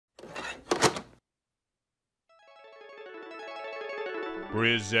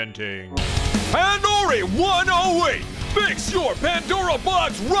Presenting Pandory 108. Fix your Pandora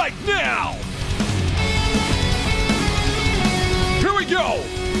box right now. Here we go.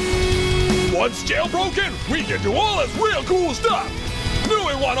 Once jailbroken, we can do all this real cool stuff. New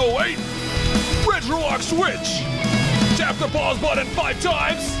in 108. RetroArch switch. Tap the pause button 5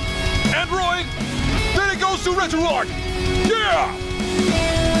 times. Android. Then it goes to RetroArch. Yeah!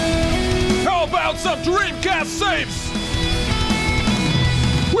 How about some Dreamcast saves?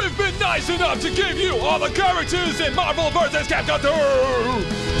 We've been nice enough to give you all the characters in Marvel vs. Capcom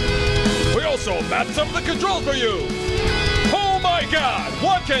 2. We also mapped some of the controls for you. Oh my god,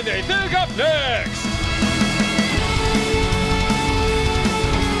 what can they think of next?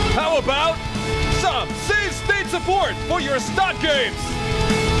 How about some Savestate support for your stock games?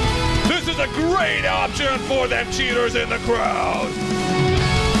 This is a great option for them cheaters in the crowd.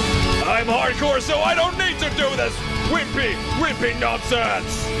 I'm hardcore, so I don't need to do this wimpy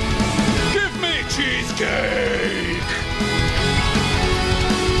nonsense. Give me cheesecake.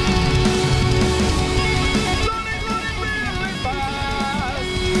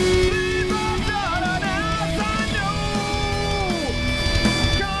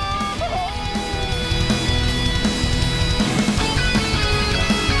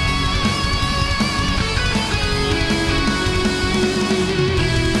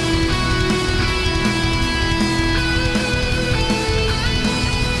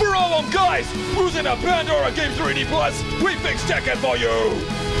 Guys, using a Pandora Games 3D Plus, we fixed Tekken for you.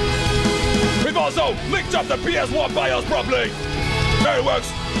 We've also linked up the PS1 BIOS properly. There it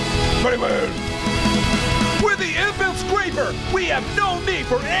works pretty well. With the Inbuilt Scraper, we have no need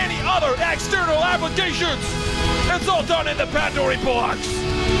for any other external applications. It's all done in the Pandory box.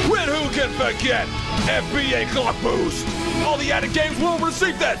 When who can forget FBA Clock Boost? All the added games will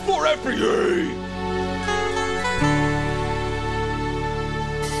receive that for FBA.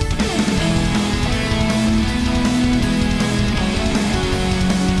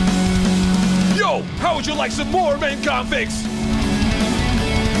 How would you like some more main configs?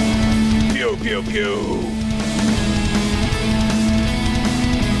 Pew, pew, pew.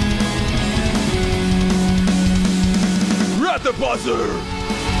 At the buzzer.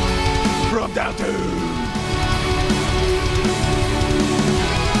 From downtown.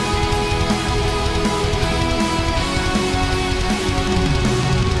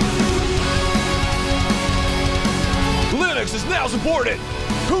 Linux is now supported.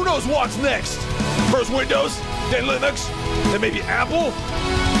 Who knows what's next? First Windows, then Linux, then maybe Apple?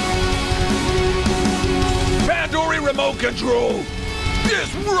 Pandory remote control.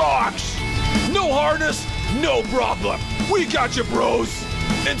 This rocks! No harness, no problem. We got you, bros.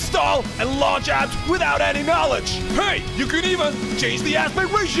 Install and launch apps without any knowledge. Hey, you can even change the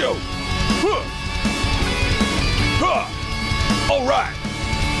aspect ratio. All right.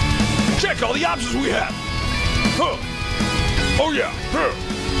 Check all the options we have. Oh yeah.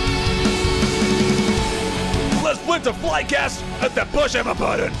 Let's flip to Flycast at the push of a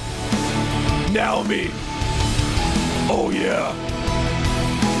button. Now me. Oh yeah.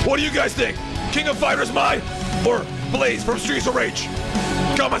 What do you guys think? King of Fighters Mai or Blaze from Streets of Rage?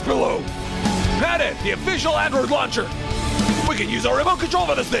 Comments below. Add it, the official Android launcher. We can use our remote control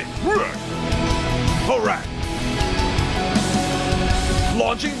for this thing. Alright.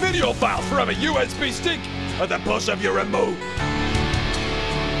 Launching video files from a USB stick at the push of your remote.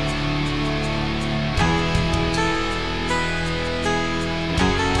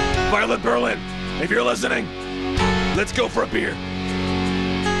 Violet Berlin, if you're listening, let's go for a beer.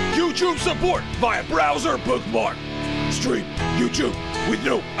 YouTube support via browser bookmark. Stream YouTube with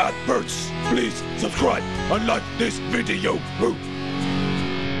no adverts. Please subscribe and like this video.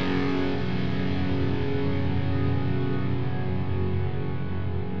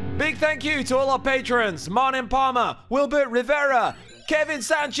 Big thank you to all our patrons: Martin Palmer, Wilbert Rivera, Kevin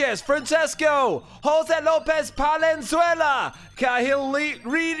Sanchez, Francesco, Jose Lopez Palenzuela, Cahill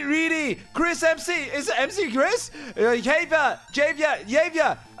Reedy, Chris MC, is it MC Chris? Javia,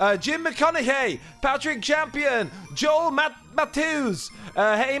 Jim McConaughey, Patrick Champion, Joel Matthews,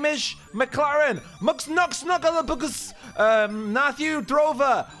 Hamish McLaren, Mux Matthew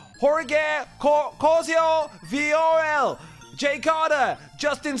Drover, Jorge Cosio Viorel, Jay Carter,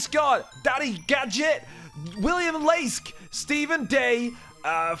 Justin Scott, Daddy Gadget, William Lask, Stephen Day,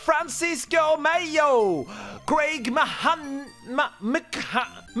 Francisco Mayo, Craig oh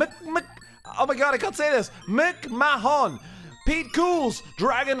my god, I can't say this, McMahon, Pete Cools,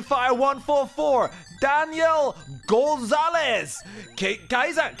 Dragonfire 144, Daniel Gonzalez,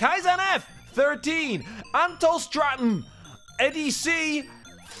 Kaizen F 13, Anto Stratton, Eddie C,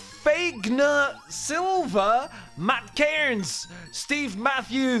 Fagna Silva, Matt Cairns, Steve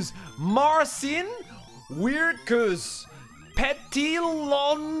Matthews, Marcin, Weirdcus,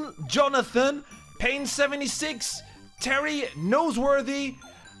 Petilon Jonathan, Payne76, Terry Noseworthy,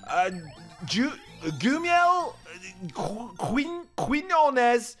 Gumiel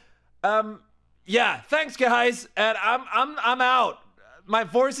Quinones. Yeah, thanks guys, and I'm out. My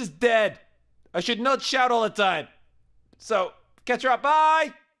voice is dead. I should not shout all the time. So, catch you up.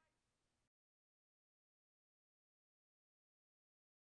 Bye!